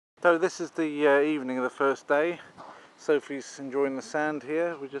So this is the evening of the first day. Sophie's enjoying the sand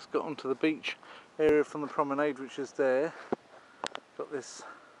here. We just got onto the beach area from the promenade, which is there. Got this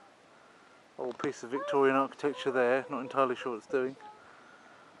old piece of Victorian architecture there. Not entirely sure what it's doing.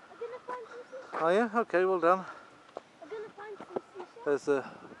 Oh yeah? Okay, well done. There's a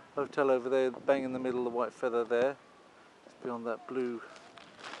hotel over there, bang in the middle, the white feather there. It's beyond that blue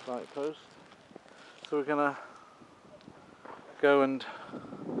light post. So we're gonna go and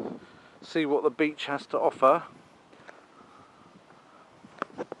see what the beach has to offer.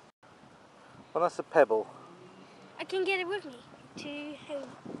 Well, that's a pebble. I can get it with me to home.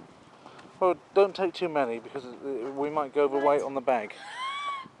 Well, don't take too many because we might go overweight on the bag.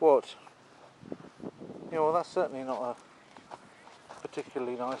 What? Yeah, well, that's certainly not a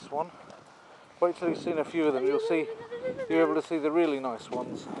particularly nice one. Wait till you've seen a few of them. You'll be able to see the really nice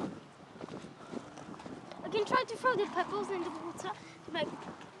ones. I can try to throw the pebbles in the water to make...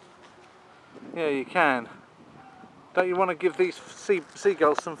 Yeah, you can. Don't you want to give these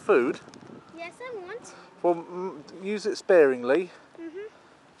seagulls some food? Yes, I want. Well, use it sparingly.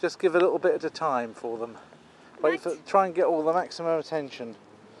 Just give a little bit at a time for them. Try and get all the maximum attention.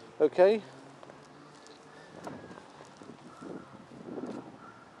 Okay?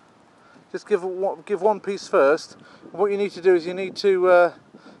 Just give one piece first. What you need to do is you need to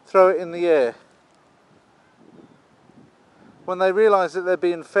throw it in the air. When they realise that they're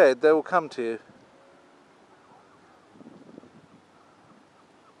being fed, they will come to you.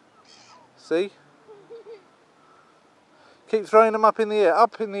 See? Keep throwing them up in the air,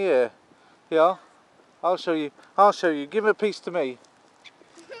 up in the air. Yeah, I'll show you. I'll show you. Give a piece to me.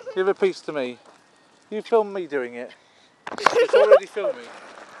 Give a piece to me. You film me doing it. It's already filming.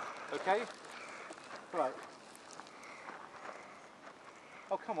 Okay? Right.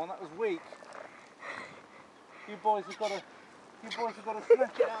 Oh come on, that was weak. You boys have got to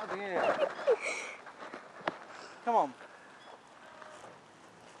snatch it out of the air. Come on.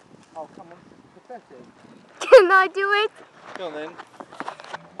 Oh come on, pathetic. Can I do it? Go on then.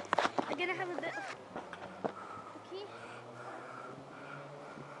 I'm gonna have a bit of cookie.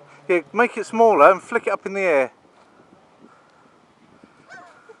 Yeah, make it smaller and flick it up in the air.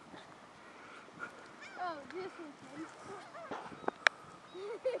 Oh, this one's a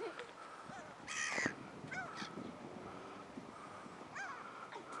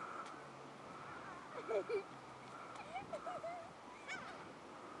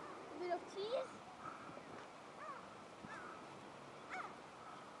bit of cheese.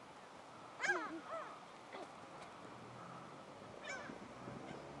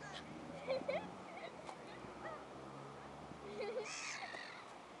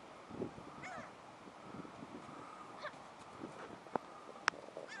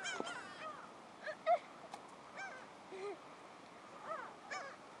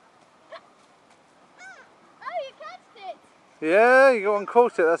 Yeah, you got one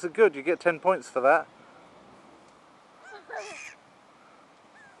caught it, that's a good, you get 10 points for that.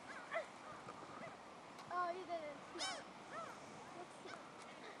 Oh, you didn't.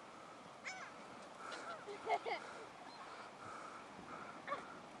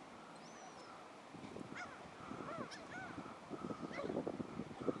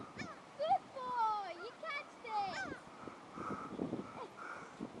 Good boy, you catched it.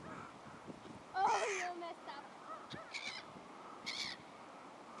 Oh, you messed up.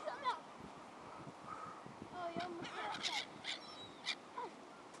 Oh, you almost messed up.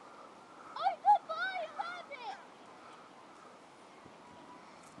 Oh, good boy, you got it.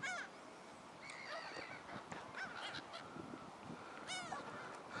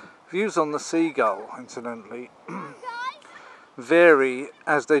 Views on the seagull, incidentally, vary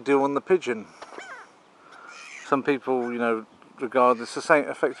as they do on the pigeon. Some people, you know, regard this the same,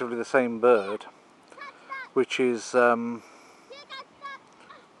 effectively the same bird, which is the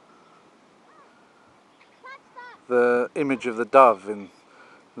image of the dove in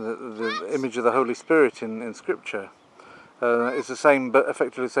the image of the Holy Spirit in Scripture. It's the same, but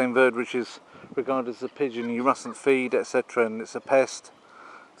effectively the same bird, which is regarded as a pigeon you mustn't feed, etc., and it's a pest.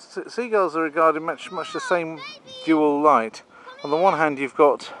 Seagulls are regarded much the same dual light. On the one hand, you've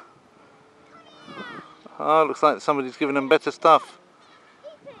got looks like somebody's given them better stuff.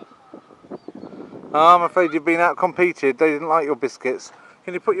 I'm afraid you've been out competed. They didn't like your biscuits.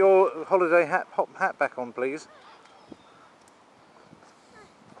 Can you put your holiday hat back on, please?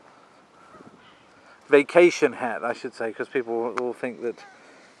 Vacation hat, I should say, because people will think that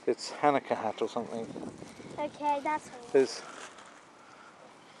it's Hanukkah hat or something. Okay, that's all. There's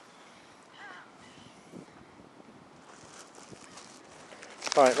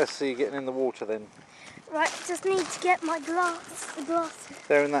Right, let's see you getting in the water then. Right, just need to get my glass. The glasses.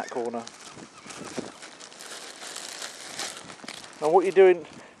 They're in that corner. Now what you're doing...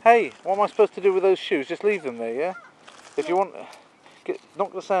 Hey, what am I supposed to do with those shoes? Just leave them there, yeah? If you want...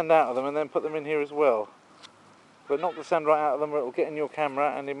 knock the sand out of them and then put them in here as well. But knock the sand right out of them or it'll get in your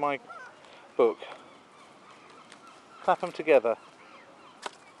camera and in my book. Clap them together.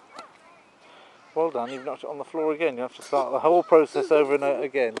 Well done, you've knocked it on the floor again. You have to start the whole process over and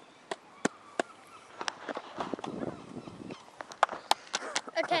again.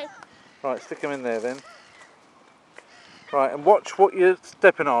 Okay. Right, stick them in there then. Right, and watch what you're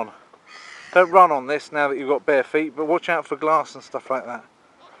stepping on. Don't run on this now that you've got bare feet, but watch out for glass and stuff like that.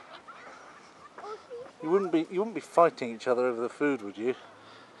 You wouldn't be fighting each other over the food, would you?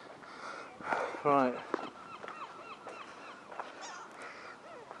 Right.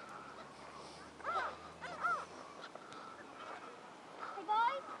 Hey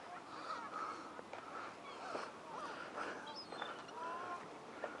guys.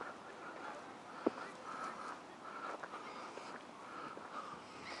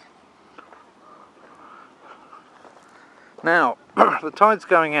 Now, the tide's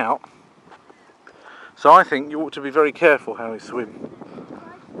going out, so I think you ought to be very careful how you swim.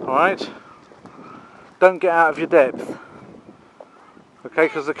 Alright? Don't get out of your depth. Okay,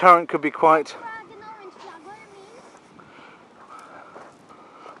 because the current could be quite...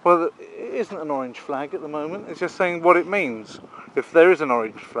 Well, it isn't an orange flag at the moment, it's just saying what it means, if there is an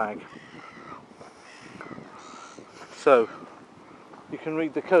orange flag. So, you can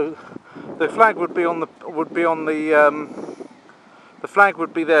read the code. The flag would be on the flag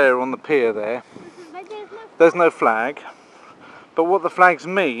would be there on the pier there. There's no flag, but what the flags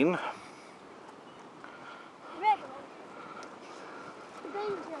mean. Red.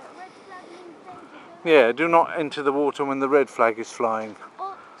 Danger. Red flag means danger. Yeah, do not enter the water when the red flag is flying.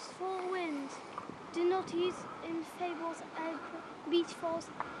 Or for wind. Do not use in fables and beach falls.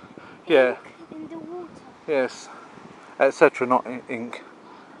 Yeah. In the water. Yes, etc. Not ink.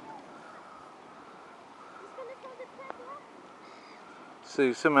 So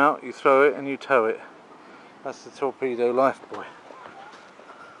you swim out, you throw it and you tow it. That's the torpedo lifebuoy.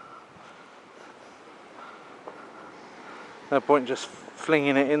 No point just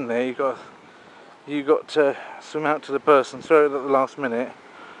flinging it in there. You got to swim out to the person, throw it at the last minute.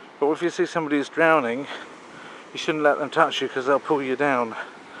 But if you see somebody who's drowning, you shouldn't let them touch you because they'll pull you down.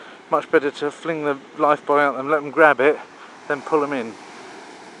 Much better to fling the lifebuoy out and let them grab it, then pull them in.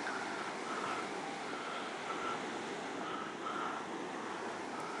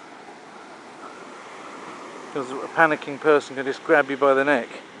 Because a panicking person can just grab you by the neck,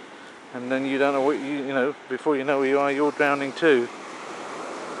 and then you don't know what you know. Before you know where you are, you're drowning too.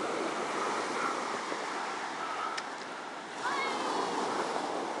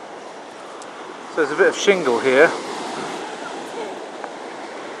 So there's a bit of shingle here.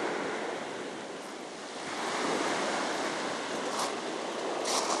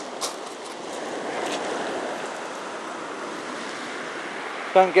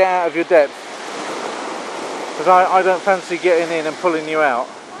 Don't get out of your depth. Because I don't fancy getting in and pulling you out.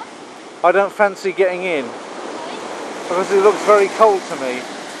 I don't fancy getting in because it looks very cold to me.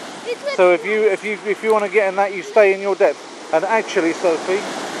 So if you want to get in that, you stay in your depth. And actually, Sophie,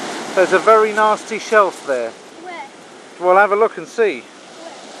 there's a very nasty shelf there. Where? Well, have a look and see.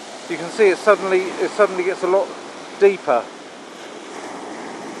 Where? You can see it suddenly gets a lot deeper.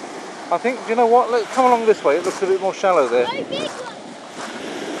 I think, do you know what? Let's come along this way. It looks a bit more shallow there. No big one.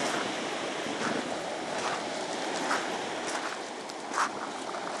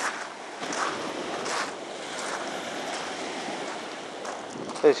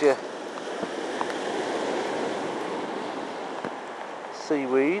 There's your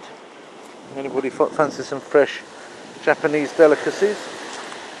seaweed. Anybody fancy some fresh Japanese delicacies?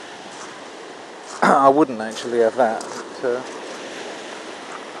 I wouldn't actually have that. But,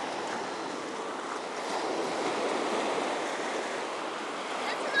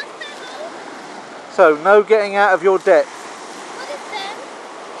 so, no getting out of your depth. What is them?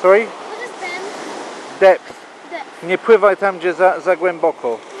 Sorry? What is them? Depth. Depth. Nie pływaj tam, gdzie za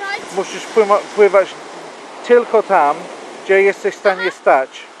głęboko. Right. Musisz pływać tylko tam, gdzie jesteś w stanie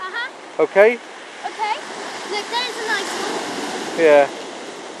stać. Okay? Okay. Look, there's a nice one. Yeah.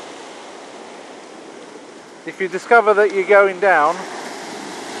 If you discover that you're going down,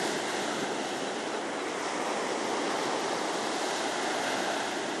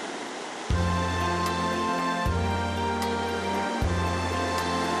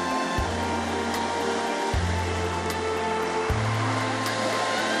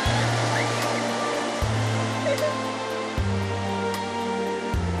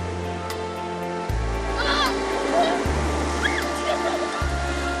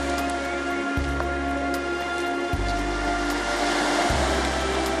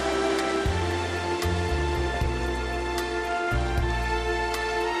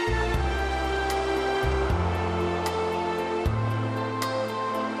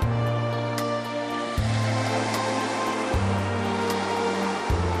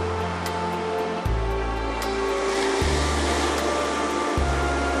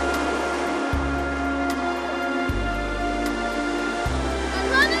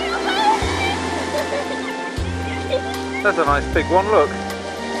 That's a nice big one, look.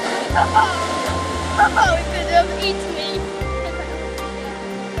 Oh, it could have eaten me.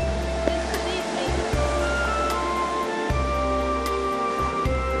 It could eat me.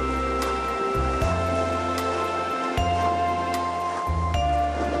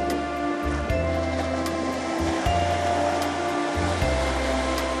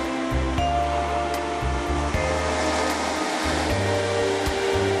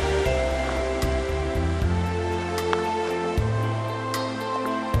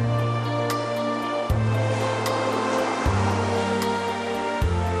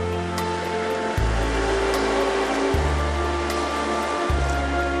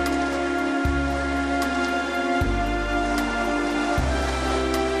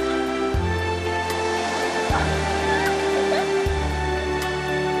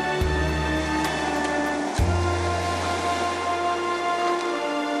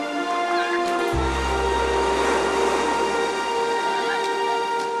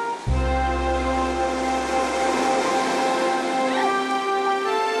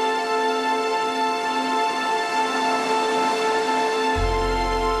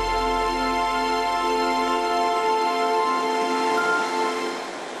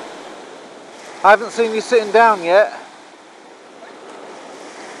 I haven't seen you sitting down yet.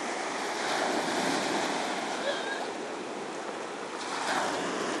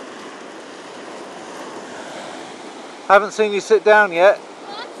 I haven't seen you sit down yet.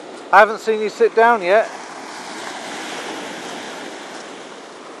 What? I haven't seen you sit down yet.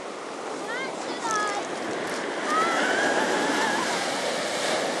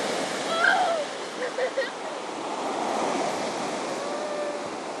 Where should I?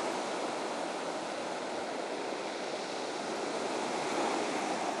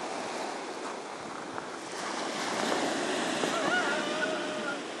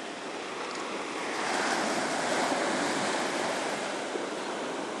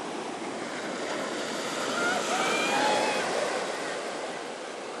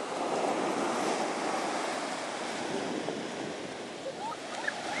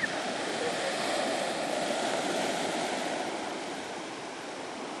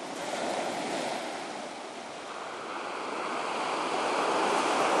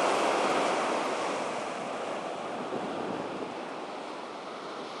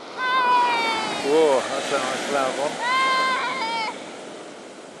 Whoa, that's a nice loud one.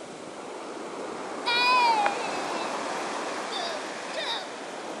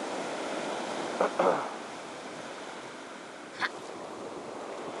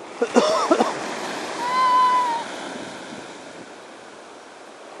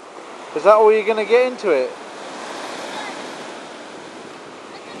 Is that all you're going to get into it?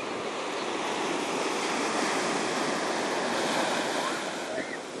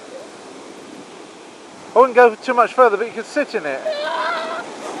 I wouldn't go too much further, but you could sit in it.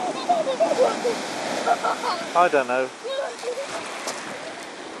 I don't know.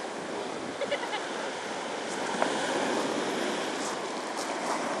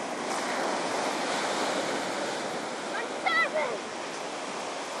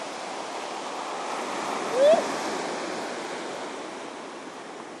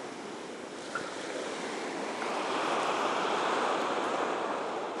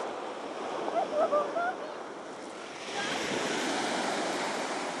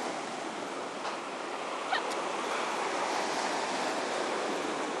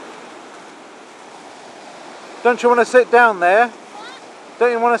 Don't you want to sit down there? What?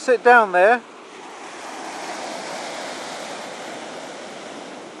 Don't you want to sit down there?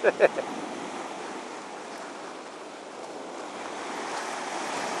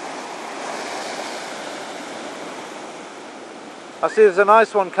 I see there's a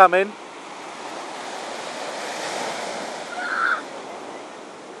nice one coming.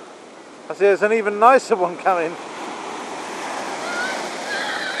 I see there's an even nicer one coming.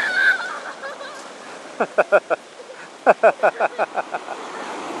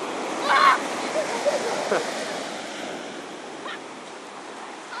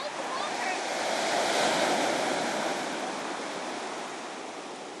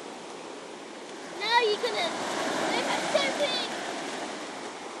 Now you're gonna look at Sophie.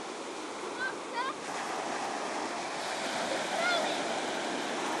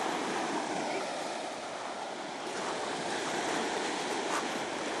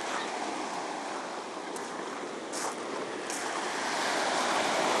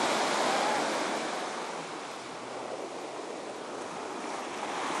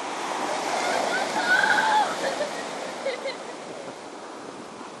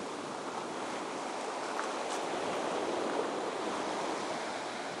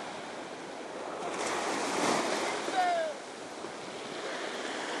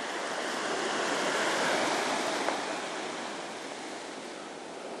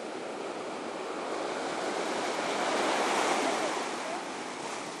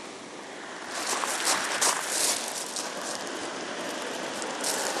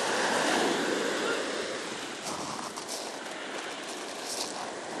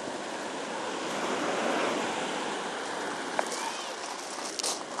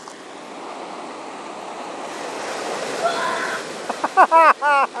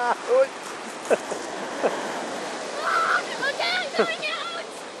 Oi. Okay, I'm coming out!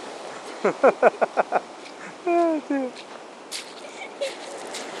 Oh dear.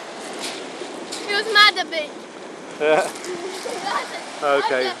 He was mad at me. Yeah.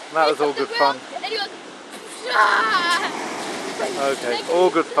 Okay, that was all good fun. And he goes, "Ah!" Okay, all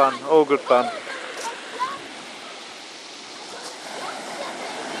good fun, all good fun.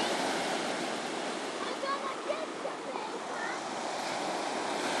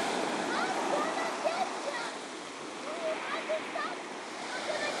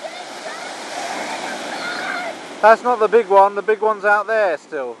 That's not the big one, the big one's out there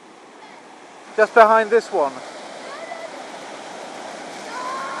still. Just behind this one.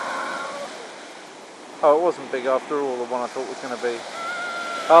 Oh, it wasn't big after all, the one I thought was going to be.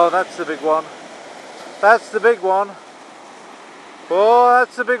 Oh, that's the big one. That's the big one. Oh,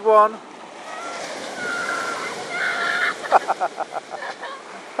 that's the big one.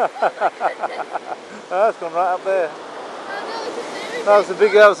 That's gone right up there.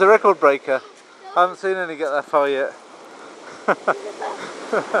 That was a record breaker. I haven't seen any get that far yet. He was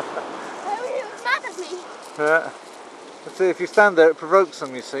mad at me. Yeah. Let's see, if you stand there, it provokes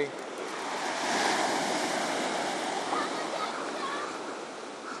them, you see.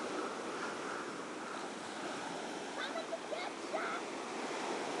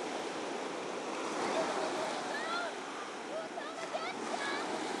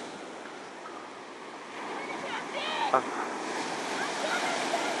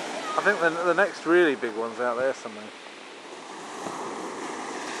 I think the next really big one's out there somewhere.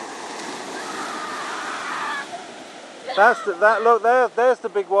 Look there's the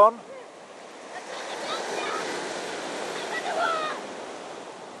big one.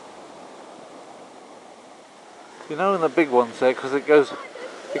 You know, when the big one's there, because it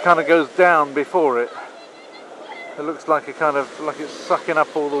kind of goes down before it. It looks like it's sucking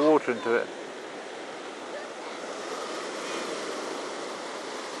up all the water into it.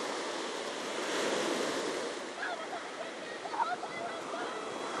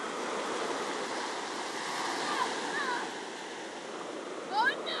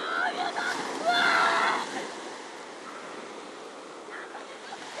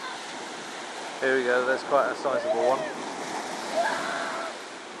 Here we go, there's quite a sizable one.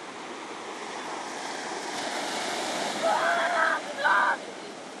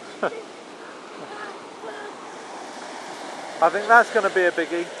 I think that's going to be a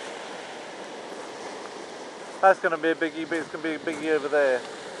biggie. That's going to be a biggie, but it's going to be a biggie over there.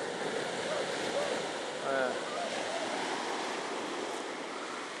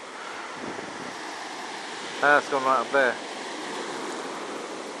 That's gone right up there.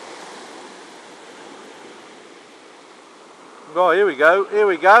 Oh, here we go, here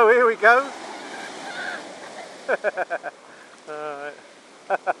we go, here we go. Alright.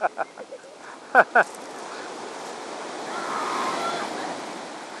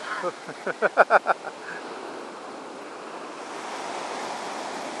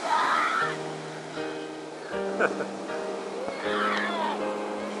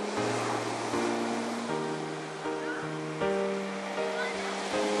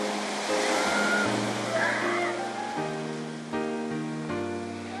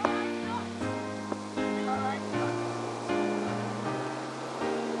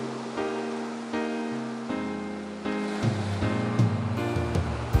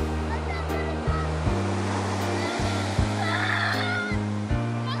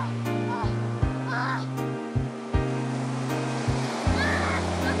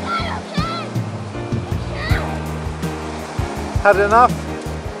 Had enough?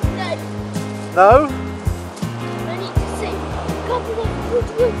 No. No? I need to say a couple of good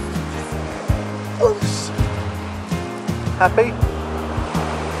words. Oh shit. Happy?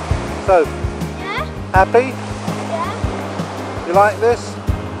 So, Yeah? happy? Yeah? You like this?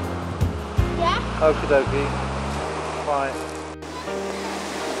 Yeah? Okie dokie. Fine.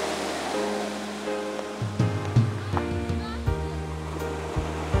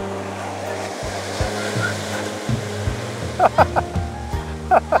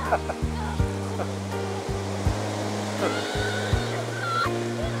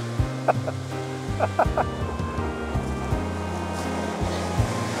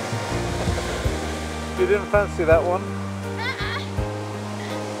 You didn't fancy that one?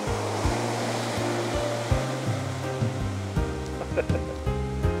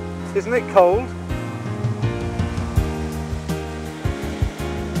 Isn't it cold?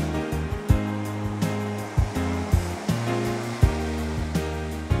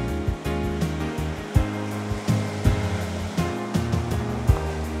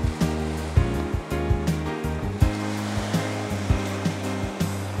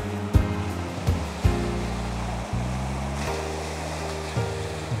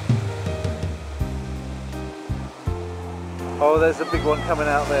 Oh, there's a big one coming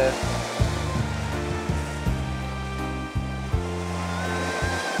out there.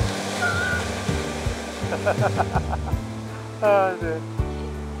 Oh dear.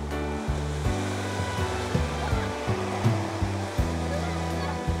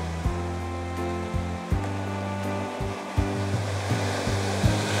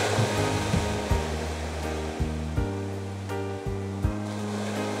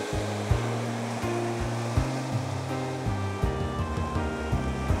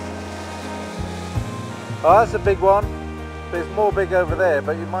 Oh, that's a big one. There's more big over there,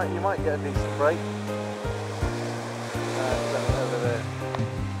 but you might get a decent break. Over there.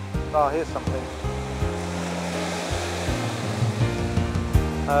 Oh, here's something.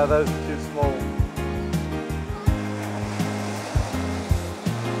 Those are too small.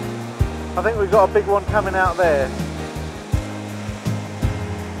 I think we've got a big one coming out there.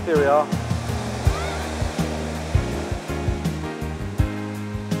 Here we are.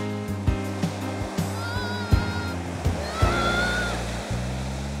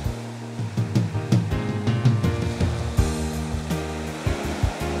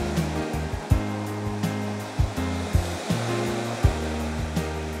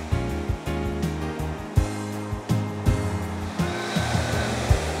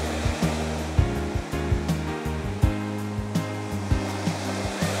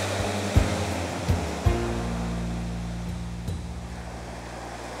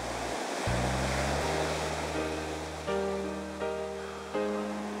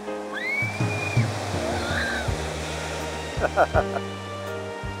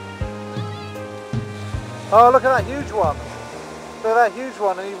 Oh, look at that huge one. Look at that huge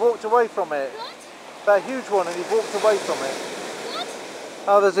one, and you've walked away from it. What? That huge one, and you've walked away from it. What?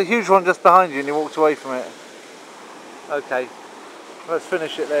 Oh, there's a huge one just behind you, and you walked away from it. Okay, let's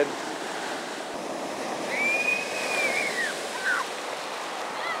finish it then.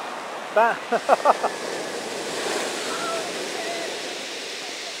 That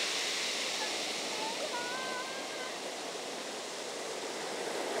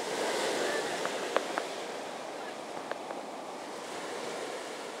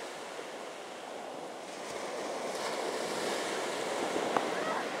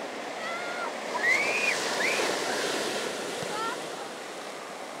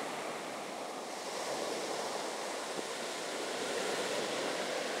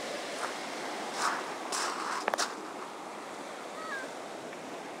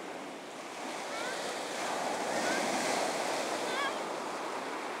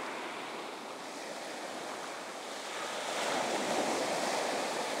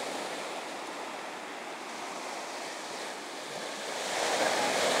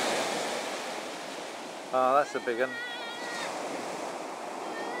Oh, that's a big one.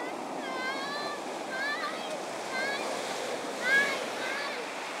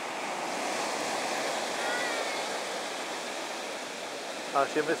 Oh,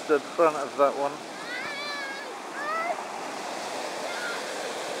 she missed the front of that one.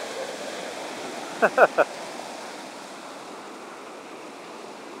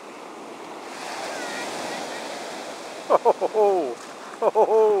 Oh, oh, oh,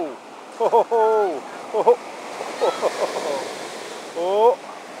 oh, oh, oh, oh, oh.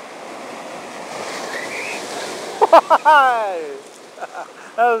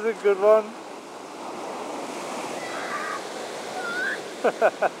 That was a good one.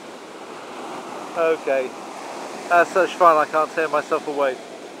 Okay, that's such fun, I can't tear myself away.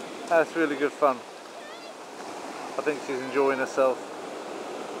 That's really good fun. I think she's enjoying herself.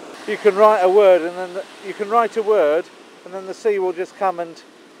 You can write a word, and then the sea will just come and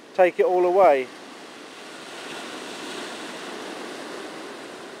take it all away.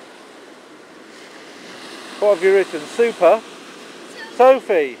 What have you written? Super?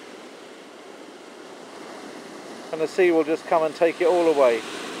 Sophie! And the sea will just come and take it all away.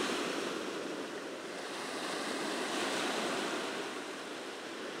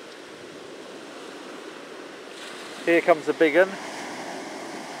 Here comes the big one.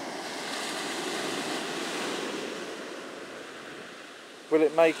 Will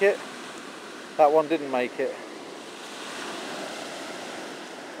it make it? That one didn't make it.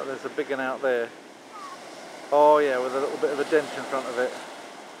 But there's a big one out there. Oh yeah, with a little bit of a dent in front of it.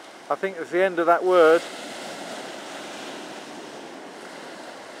 I think it's the end of that word.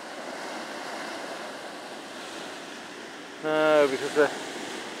 No, because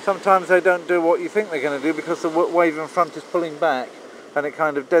sometimes they don't do what you think they're going to do because the wave in front is pulling back and it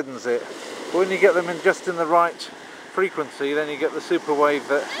kind of deadens it. But when you get them in just in the right frequency, then you get the super wave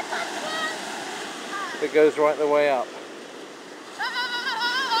that goes right the way up.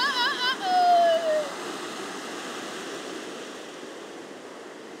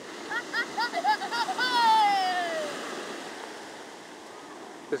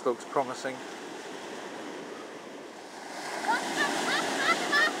 This looks promising.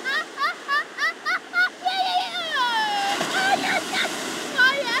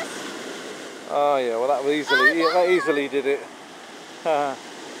 Oh yeah, well that easily did it.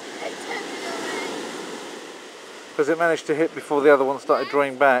 Because it managed to hit before the other one started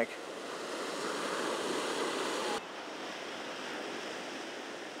drawing back.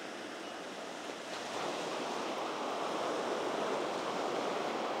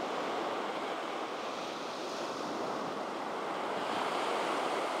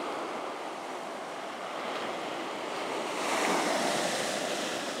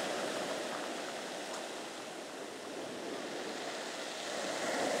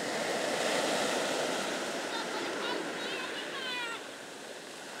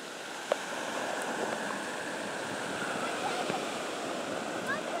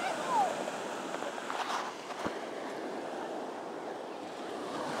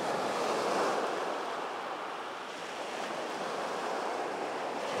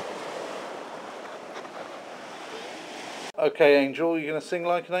 Okay, Angel, you going to sing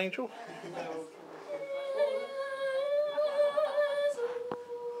like an angel?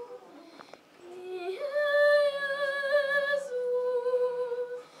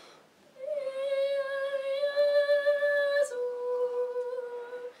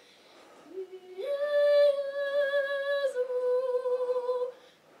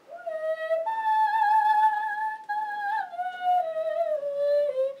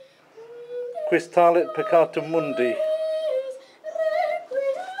 Quis talit peccatum mundi.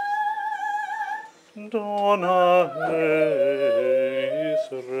 Dona eis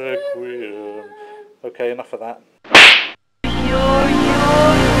requiem. Okay, enough of that.